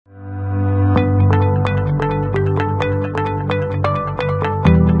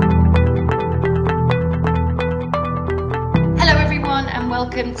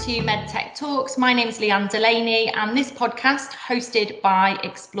welcome to MedTech Talks. My name is Leanne Delaney, and this podcast, hosted by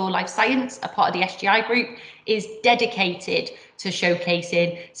Explore Life Science, a part of the SGI Group, is dedicated to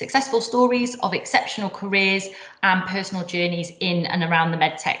showcasing successful stories of exceptional careers and personal journeys in and around the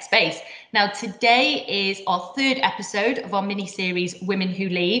MedTech space. Now, today is our third episode of our mini-series, Women Who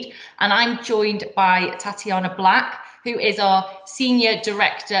Lead, and I'm joined by Tatiana Black, who is our Senior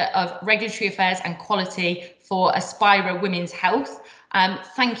Director of Regulatory Affairs and Quality for Aspira Women's Health.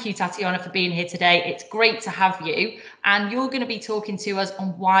 Thank you, Tatiana, for being here today. It's great to have you. And you're going to be talking to us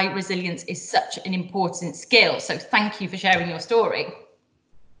on why resilience is such an important skill. So thank you for sharing your story.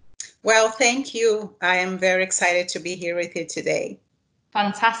 Well, thank you. I am very excited to be here with you today.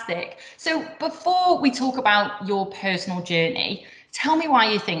 Fantastic. So before we talk about your personal journey, tell me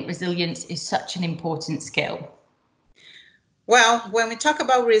why you think resilience is such an important skill. Well, when we talk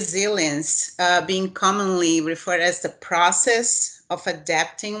about resilience, being commonly referred as the process of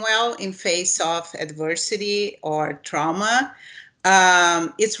adapting well in face of adversity or trauma,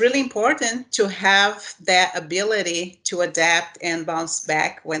 it's really important to have that ability to adapt and bounce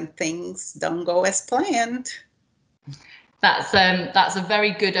back when things don't go as planned. That's a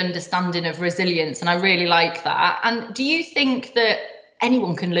very good understanding of resilience, and I really like that. And do you think that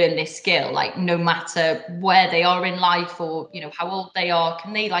anyone can learn this skill, like no matter where they are in life or how old they are?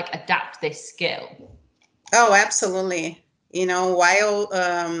 Can they adapt this skill? Oh, absolutely. While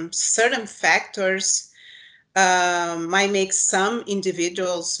certain factors might make some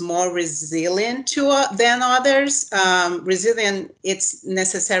individuals more resilient than others, resilient, it's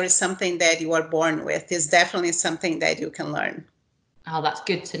necessarily something that you are born with. It's definitely something that you can learn. Oh, that's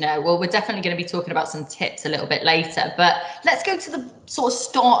good to know. Well, we're definitely going to be talking about some tips a little bit later, but let's go to the sort of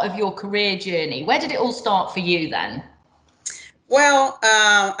start of your career journey. Where did it all start for you then? Well,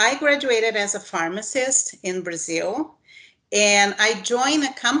 I graduated as a pharmacist in Brazil, and I joined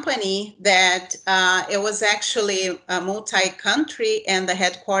a company that it was actually a multi-country, and the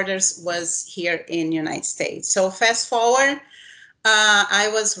headquarters was here in the United States. So fast forward, I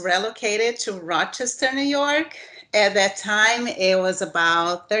was relocated to Rochester, New York. At that time, it was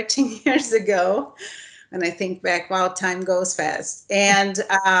about 13 years ago. And I think back, wow, time goes fast. And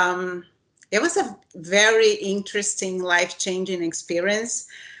it was a very interesting, life-changing experience.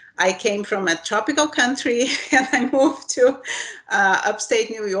 I came from a tropical country and I moved to upstate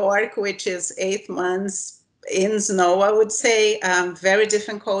New York, which is 8 months in snow, I would say. Very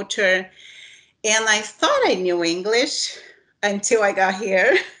different culture. And I thought I knew English until I got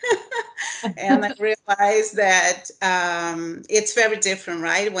here. And I realized that it's very different,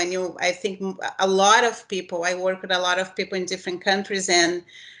 right? I think a lot of people, I work with a lot of people in different countries, and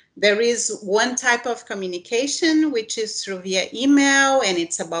there is one type of communication, which is through via email, and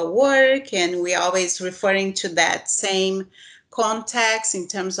it's about work, and we're always referring to that same context in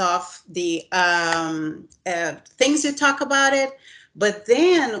terms of the things you talk about it. But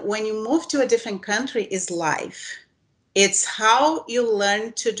then when you move to a different country, is life. It's how you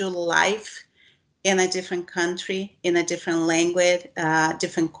learn to do life in a different country, in a different language,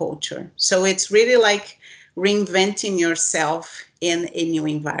 different culture. So it's really like reinventing yourself in a new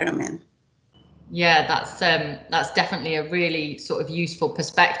environment. Yeah, that's definitely a really sort of useful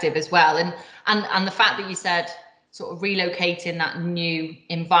perspective as well. And the fact that you said sort of relocating that new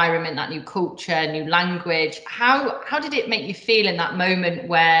environment, that new culture, new language, how did it make you feel in that moment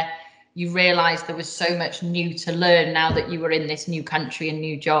where you realized there was so much new to learn now that you were in this new country and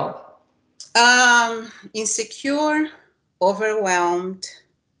new job? Insecure, overwhelmed,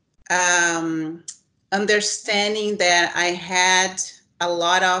 understanding that I had a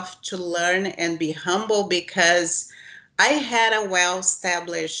lot to learn and be humble, because I had a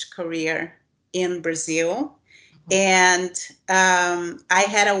well-established career in Brazil. And I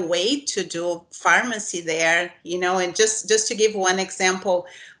had a way to do pharmacy there, and just to give one example,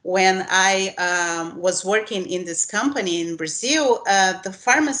 when I was working in this company in Brazil, the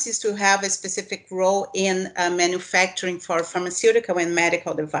pharmacists will have a specific role in manufacturing for pharmaceutical and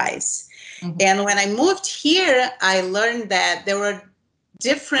medical device. Mm-hmm. And when I moved here, I learned that there were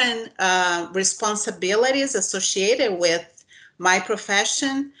different responsibilities associated with my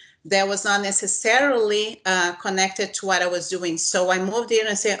profession that was not necessarily connected to what I was doing. So I moved in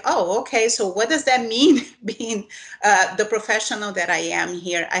and said, oh, okay, so what does that mean being the professional that I am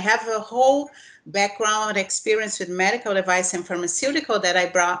here? I have a whole background experience with medical device and pharmaceutical that I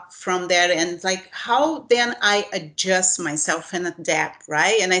brought from there, and how then I adjust myself and adapt,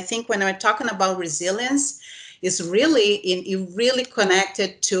 right? And I think when we're talking about resilience, it's really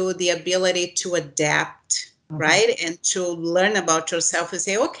connected to the ability to adapt, right? And to learn about yourself and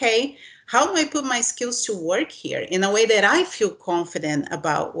say, okay, how do I put my skills to work here in a way that I feel confident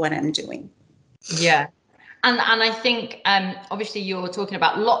about what I'm doing? Yeah. And I think obviously you're talking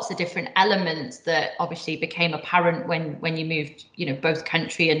about lots of different elements that obviously became apparent when you moved, both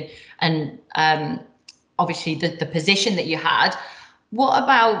country and obviously the position that you had. What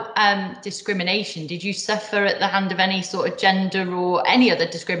about discrimination? Did you suffer at the hand of any sort of gender or any other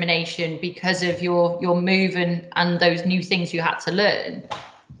discrimination because of your move and those new things you had to learn?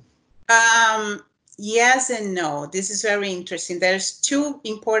 Yes and no. This is very interesting. There's two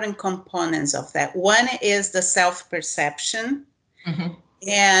important components of that. One is the self-perception. Mm-hmm.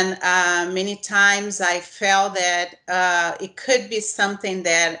 And many times I felt that it could be something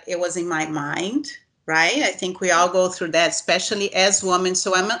that it was in my mind, right? I think we all go through that, especially as women.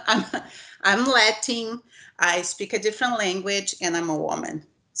 So I'm Latin, I speak a different language, and I'm a woman.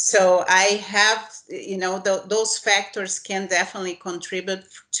 So I have, those factors can definitely contribute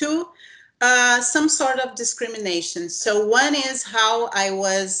to some sort of discrimination. So one is how I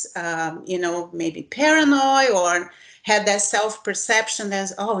was, maybe paranoid or had that self-perception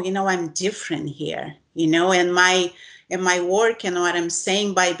that, I'm different here, and my work and what I'm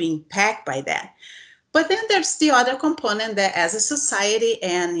saying by being packed by that. But then there's the other component that as a society,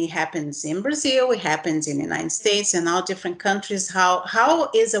 and it happens in Brazil, it happens in the United States and all different countries, how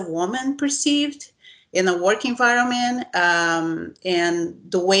is a woman perceived in a work environment, and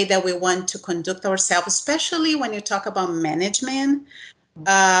the way that we want to conduct ourselves, especially when you talk about management.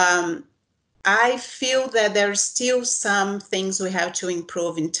 I feel that there's still some things we have to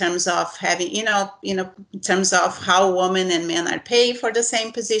improve in terms of having, in terms of how women and men are paid for the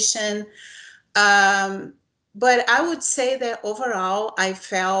same position. But I would say that overall, I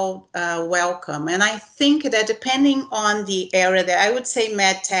felt welcome. And I think that depending on the area, that I would say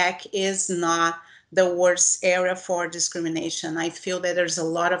MedTech is not the worst area for discrimination. I feel that there's a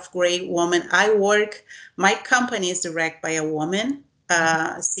lot of great women. My company is directed by a woman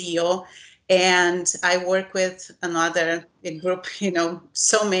CEO, and I work with another group,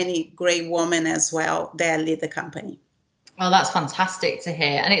 so many great women as well that lead the company. Well, that's fantastic to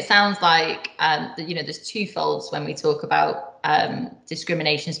hear. And it sounds like, there's two folds when we talk about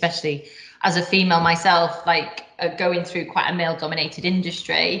discrimination, especially as a female myself, like going through quite a male-dominated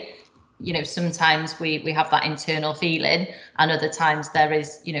industry. Sometimes we have that internal feeling, and other times there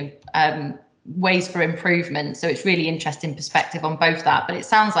is, ways for improvement. So it's really interesting perspective on both that. But it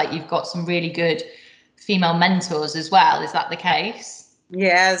sounds like you've got some really good female mentors as well. Is that the case?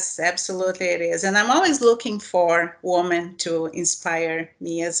 Yes, absolutely it is. And I'm always looking for women to inspire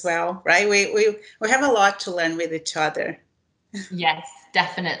me as well, right? We have a lot to learn with each other. Yes,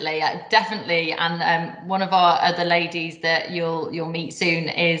 definitely. And one of our other ladies that you'll meet soon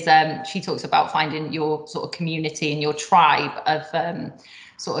is she talks about finding your sort of community and your tribe of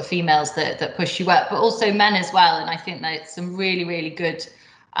sort of females that push you up, but also men as well. And I think that it's some really, really good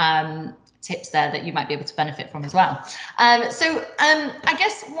tips there that you might be able to benefit from as well. So I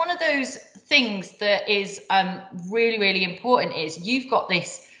guess one of those things that is really, really important is you've got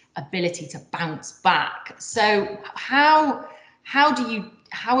this ability to bounce back. So how have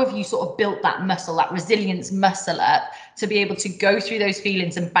you sort of built that muscle, that resilience muscle up to be able to go through those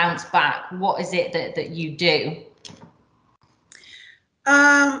feelings and bounce back? What is it that you do?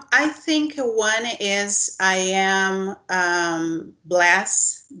 I think one is I am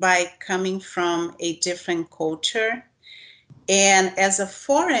blessed by coming from a different culture. And as a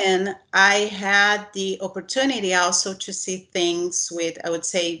foreign, I had the opportunity also to see things with, I would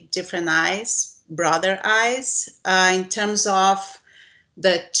say, different eyes, broader eyes, in terms of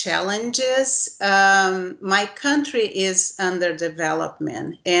the challenges. My country is under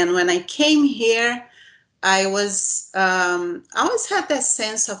development. And when I came here, I always had that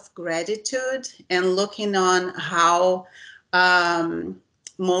sense of gratitude and looking on how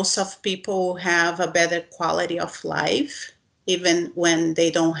most of people have a better quality of life, even when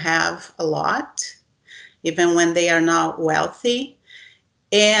they don't have a lot, even when they are not wealthy.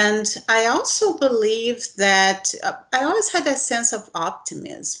 And I also believe that I always had that sense of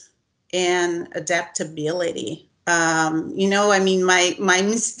optimism and adaptability. My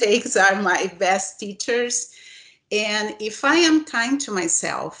mistakes are my best teachers. And if I am kind to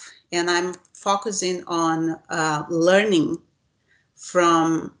myself and I'm focusing on learning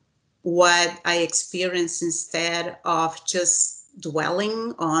from what I experienced instead of just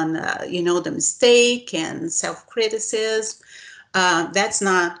dwelling on, the mistake and self-criticism, that's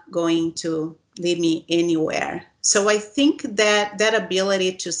not going to lead me anywhere. So I think that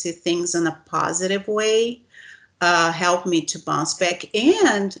ability to see things in a positive way helped me to bounce back.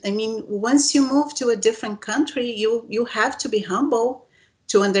 And I mean, once you move to a different country, you have to be humble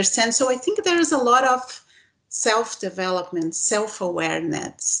to understand. So I think there is a lot of self-development,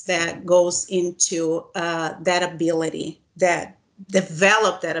 self-awareness that goes into that ability, that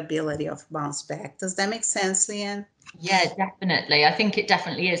develop that ability of bounce back. Does that make sense, Leanne? Yeah, definitely. I think it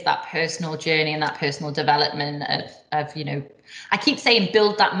definitely is that personal journey and that personal development of, you know, I keep saying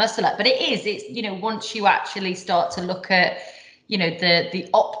build that muscle up, but it's, you know, once you actually start to look at, you know, the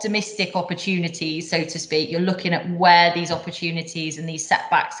optimistic opportunities, so to speak, you're looking at where these opportunities and these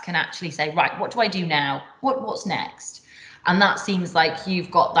setbacks can actually say, right, what do I do now? What's next? And that seems like you've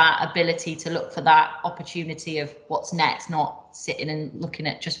got that ability to look for that opportunity of what's next, not sitting and looking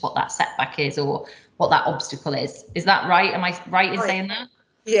at just what that setback is or what that obstacle is. Is that right? Am I right in saying that?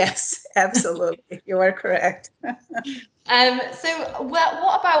 Yes, absolutely. You are correct. So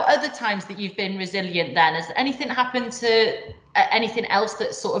what about other times that you've been resilient then? Has anything happened to anything else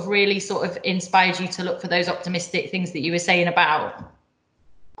that sort of really sort of inspired you to look for those optimistic things that you were saying about?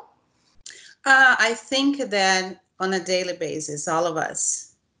 I think that on a daily basis, all of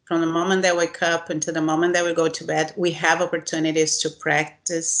us, from the moment that we wake up until the moment that we go to bed, we have opportunities to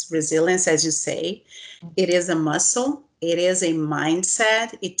practice resilience, as you say. It is a muscle. It is a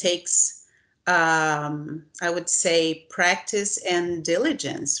mindset. It takes, I would say, practice and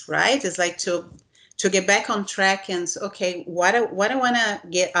diligence, right? It's like to get back on track and okay, what I want to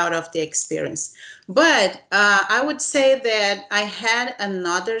get out of the experience. But I would say that I had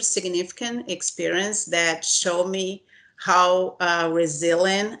another significant experience that showed me how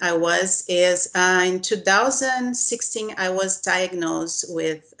resilient I was. Is in 2016, I was diagnosed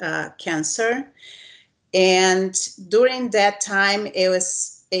with cancer. And during that time, it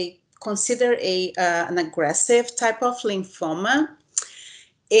was considered an aggressive type of lymphoma.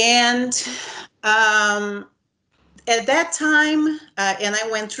 And at that time, and I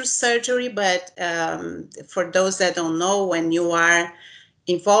went through surgery, but for those that don't know, when you are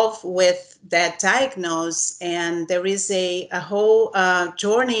involved with that diagnosis, and there is a whole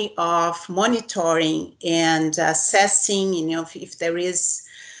journey of monitoring and assessing, you know, if there is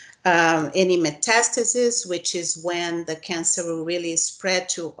any metastasis, which is when the cancer will really spread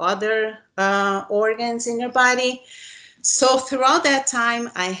to other organs in your body. So throughout that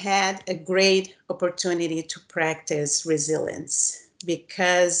time, I had a great opportunity to practice resilience,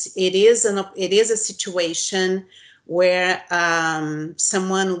 because it is a situation where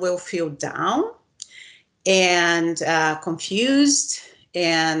someone will feel down and confused,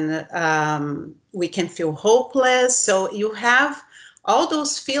 and we can feel hopeless. So you have all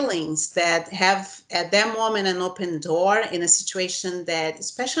those feelings that have at that moment an open door in a situation that,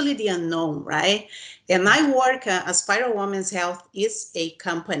 especially the unknown, right? And I work, Aspire Women's Health is a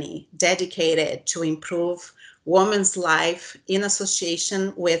company dedicated to improve women's life in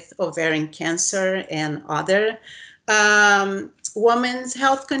association with ovarian cancer and other women's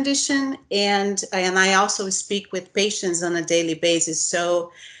health condition. And I also speak with patients on a daily basis.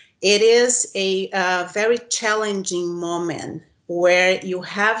 So it is a very challenging moment where you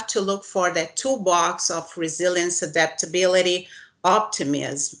have to look for that toolbox of resilience, adaptability,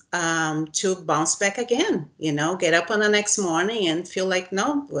 optimism to bounce back again, you know, get up on the next morning and feel like,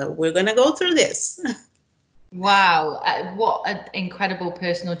 no, well, we're going to go through this. Wow, what an incredible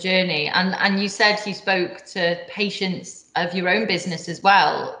personal journey. And you said you spoke to patients of your own business as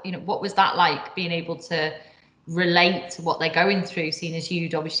well. You know, what was that like, being able to relate to what they're going through, seeing as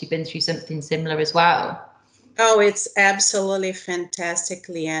you'd obviously been through something similar as well? Oh, it's absolutely fantastic,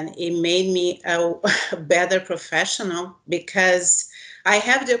 Leanne. It made me a better professional, because I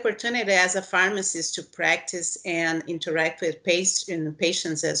have the opportunity as a pharmacist to practice and interact with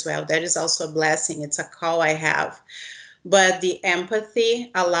patients as well. That is also a blessing. It's a call I have. But the empathy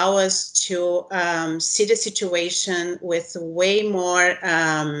allow us to see the situation with way more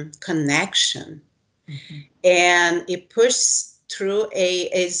connection. Mm-hmm. And it pushes through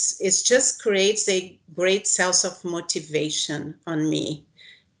it just creates a great sense of motivation on me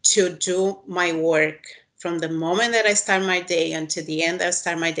to do my work from the moment that I start my day until the end I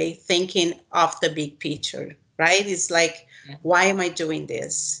start my day, thinking of the big picture, right? It's like, why am I doing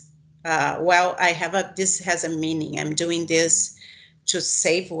this? Well, this has a meaning. I'm doing this to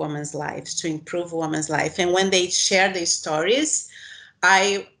save women's lives, to improve women's life. And when they share their stories,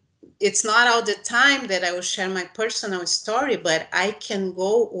 it's not all the time that I will share my personal story, but I can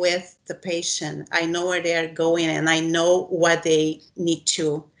go with the patient. I know where they're going, and I know what they need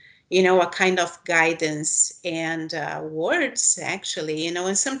to, you know, a kind of guidance and words, actually, you know,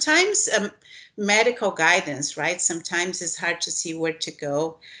 and sometimes medical guidance, right? Sometimes it's hard to see where to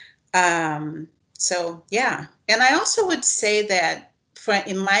go. So, yeah. And I also would say that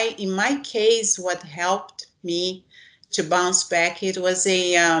in my case, what helped me to bounce back. It was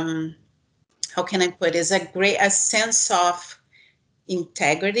a, how can I put it? It's a sense of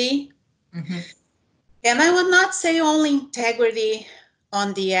integrity. Mm-hmm. And I would not say only integrity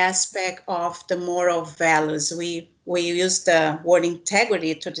on the aspect of the moral values. We use the word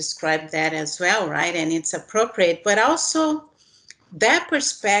integrity to describe that as well, right? And it's appropriate, but also that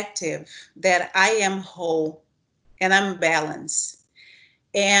perspective that I am whole and I'm balanced,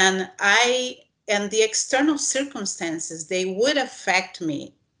 and the external circumstances, they would affect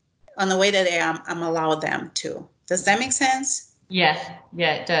me on the way that I'm allowed them to. Does that make sense? Yeah,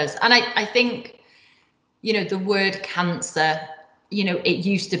 it does. And I think, the word cancer, it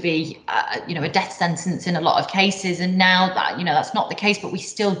used to be, a death sentence in a lot of cases. And now that, that's not the case, but we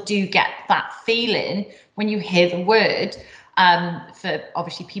still do get that feeling when you hear the word. For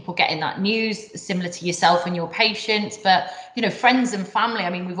obviously people getting that news, similar to yourself and your patients, but friends and family, I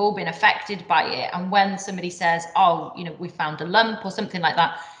mean, we've all been affected by it. And when somebody says, oh, we found a lump or something like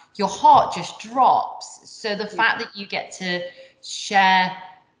that, your heart just drops. So the fact that you get to share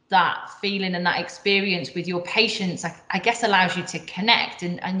that feeling and that experience with your patients, I guess allows you to connect,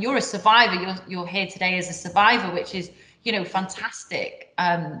 and you're a survivor. You're here today as a survivor, which is fantastic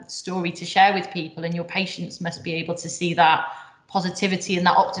story to share with people, and your patients must be able to see that positivity and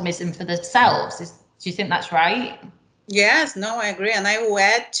that optimism for themselves. Do you think that's right? Yes, no, I agree. And I will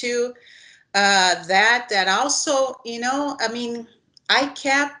add to that also, I mean, I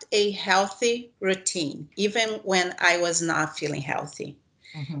kept a healthy routine even when I was not feeling healthy.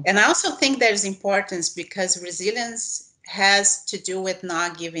 Mm-hmm. And I also think there's importance, because resilience has to do with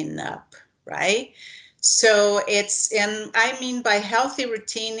not giving up, right? So and I mean by healthy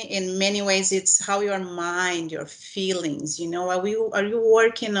routine, in many ways, it's how your mind, your feelings, are you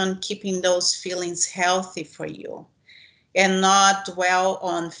working on keeping those feelings healthy for you, and not dwell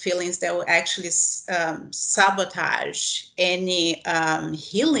on feelings that will actually sabotage any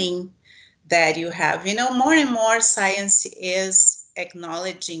healing that you have. More and more science is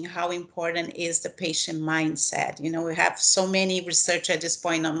acknowledging how important is the patient mindset. We have so many research at this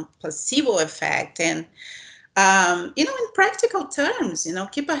point on placebo effect, and in practical terms,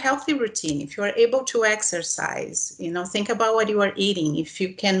 keep a healthy routine. If you are able to exercise, think about what you are eating. If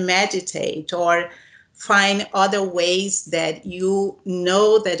you can meditate or find other ways that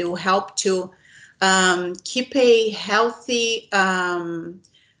that it will help to keep a healthy,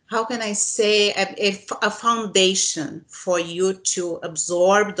 how can I say, a foundation for you to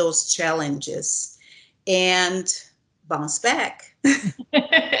absorb those challenges and bounce back.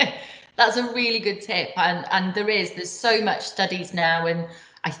 That's a really good tip. And there's so much studies now, and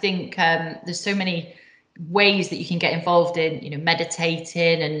I think there's so many ways that you can get involved in,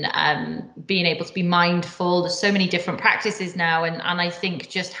 meditating and being able to be mindful. There's so many different practices now, and I think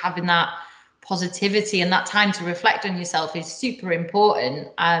just having that positivity and that time to reflect on yourself is super important.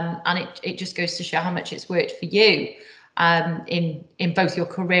 And it just goes to show how much it's worked for you in both your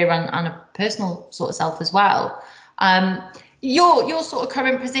career and a personal sort of self as well. Your sort of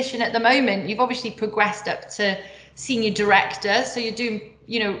current position at the moment, you've obviously progressed up to senior director, so you're doing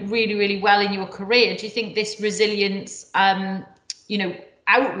really, really well in your career. Do you think this resilience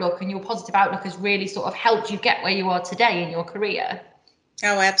outlook and your positive outlook has really sort of helped you get where you are today in your career?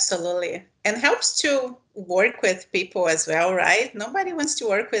 Oh, absolutely. And helps to work with people as well, right? Nobody wants to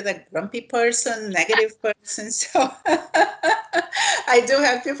work with a grumpy person, negative person. So I do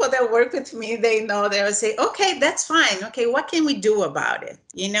have people that work with me. They know, they'll say, okay, that's fine. Okay, what can we do about it?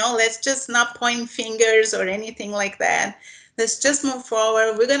 Let's just not point fingers or anything like that. Let's just move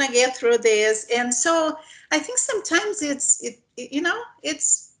forward. We're going to get through this. And so I think sometimes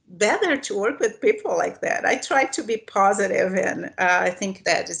it's better to work with people like that. I try to be positive, and I think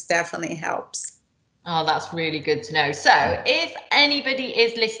that just definitely helps. Oh, that's really good to know. So if anybody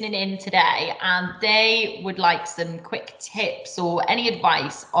is listening in today and they would like some quick tips or any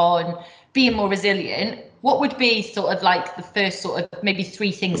advice on being more resilient, what would be sort of like the first sort of maybe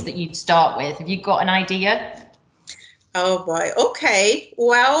 3 things that you'd start with? Have you got an idea? Oh boy. Okay.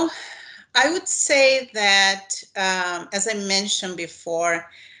 Well, I would say that, as I mentioned before,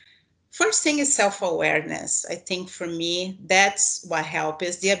 first thing is self-awareness. I think for me, that's what helps,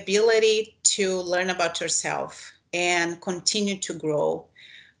 is the ability to learn about yourself and continue to grow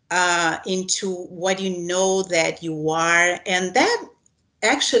into what you know that you are. And that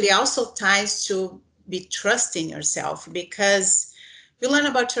actually also ties to be trusting yourself, because you learn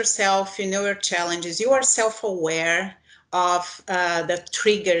about yourself, you know your challenges, you are self-aware of the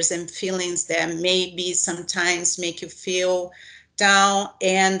triggers and feelings that maybe sometimes make you feel down,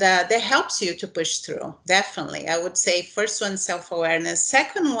 and that helps you to push through. Definitely, I would say first one, self-awareness.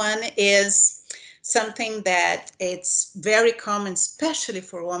 Second one is something that it's very common, especially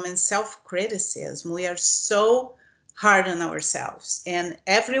for women, self-criticism. We are so hard on ourselves. And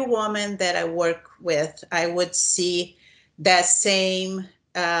every woman that I work with, I would see that same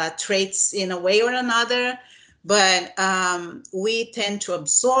traits in a way or another. But we tend to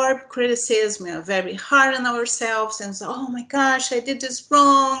absorb criticism. We are very hard on ourselves and say, oh my gosh, I did this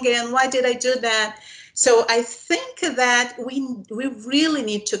wrong. And why did I do that? So I think that we really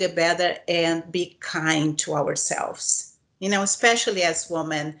need to get better and be kind to ourselves, especially as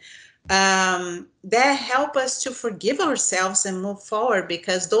women. That help us to forgive ourselves and move forward,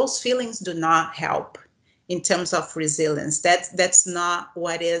 because those feelings do not help in terms of resilience. That's not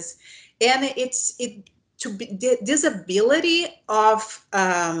what is. And this ability of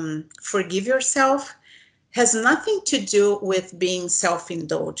forgive yourself has nothing to do with being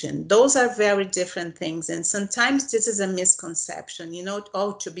self-indulgent. Those are very different things. And sometimes this is a misconception,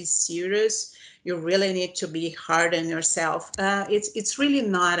 to be serious, you really need to be hard on yourself. It's really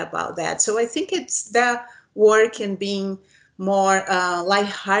not about that. So I think it's the work in being more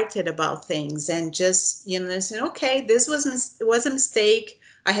lighthearted about things and just, saying, okay, this was a mistake.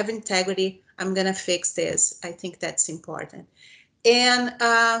 I have integrity. I'm going to fix this. I think that's important. And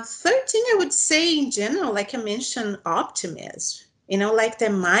third thing I would say in general, like I mentioned, optimism, like the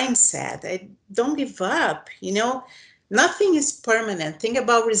mindset. Don't give up, nothing is permanent. Thing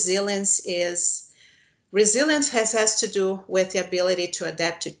about resilience has to do with the ability to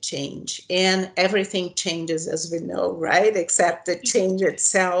adapt to change. And everything changes, as we know, right? Except the change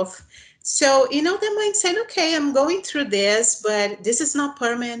itself. So, the mindset, okay, I'm going through this, but this is not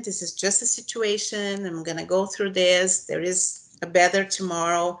permanent. This is just a situation. I'm going to go through this. There is a better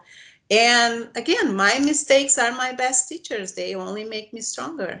tomorrow. And again, my mistakes are my best teachers. They only make me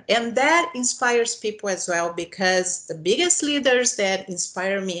stronger. And that inspires people as well, because the biggest leaders that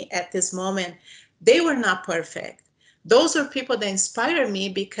inspire me at this moment, they were not perfect. Those are people that inspire me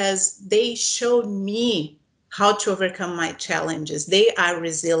because they showed me how to overcome my challenges. They are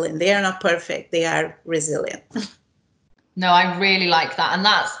resilient. They are not perfect. They are resilient. No, I really like that. And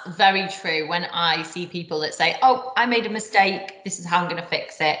that's very true. When I see people that say, oh, I made a mistake, this is how I'm going to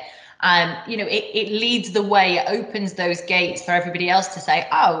fix it. It leads the way, it opens those gates for everybody else to say,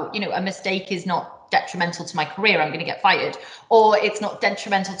 oh, a mistake is not detrimental to my career, I'm going to get fired. Or it's not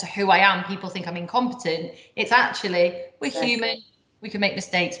detrimental to who I am, people think I'm incompetent. It's actually, we're human, we can make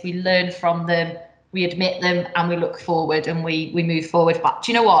mistakes, we learn from them, we admit them, and we look forward and we move forward. But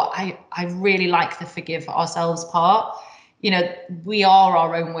do you know what? I really like the forgive ourselves part. We are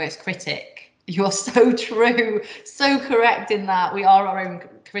our own worst critic. You're so true, so correct in that. We are our own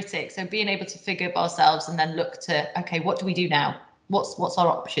critic. So being able to forgive ourselves and then look to, okay, what do we do now? What's our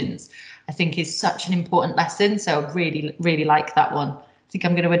options? I think is such an important lesson. So I really, really like that one. I think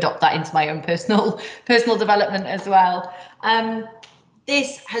I'm going to adopt that into my own personal development as well.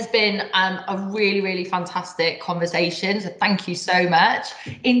 This has been a really, really fantastic conversation. So thank you so much.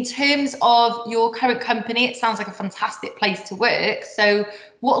 In terms of your current company, it sounds like a fantastic place to work. So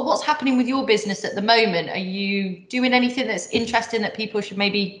what's happening with your business at the moment? Are you doing anything that's interesting that people should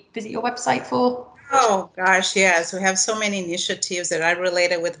maybe visit your website for? Oh, gosh, yes. We have so many initiatives that are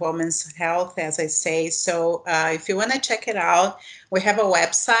related with women's health, as I say. So if you want to check it out, we have a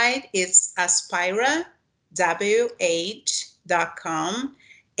website. It's aspirawh.com,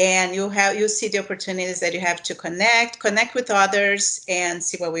 and you'll see the opportunities that you have to connect with others and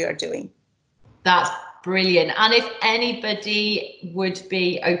see what we are doing. That's brilliant. And if anybody would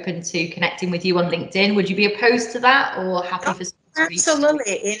be open to connecting with you on LinkedIn, would you be opposed to that or happy for? Absolutely.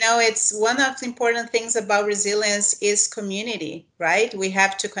 It's one of the important things about resilience is community, right? We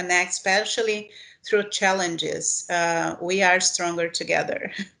have to connect, especially through challenges. We are stronger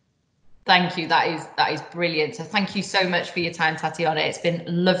together. Thank you. That is brilliant. So thank you so much for your time, Tatiana. It's been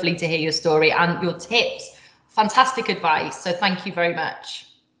lovely to hear your story and your tips. Fantastic advice. So thank you very much.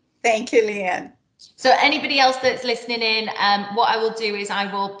 Thank you, Leanne. So anybody else that's listening in, what I will do is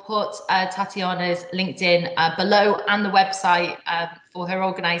I will put Tatiana's LinkedIn below and the website for her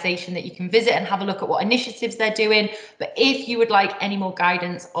organisation that you can visit and have a look at what initiatives they're doing. But if you would like any more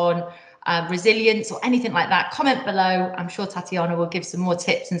guidance on resilience or anything like that, comment below. I'm sure Tatiana will give some more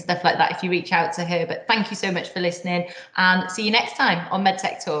tips and stuff like that if you reach out to her. But thank you so much for listening and see you next time on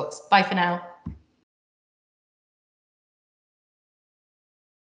MedTech Talks. Bye for now.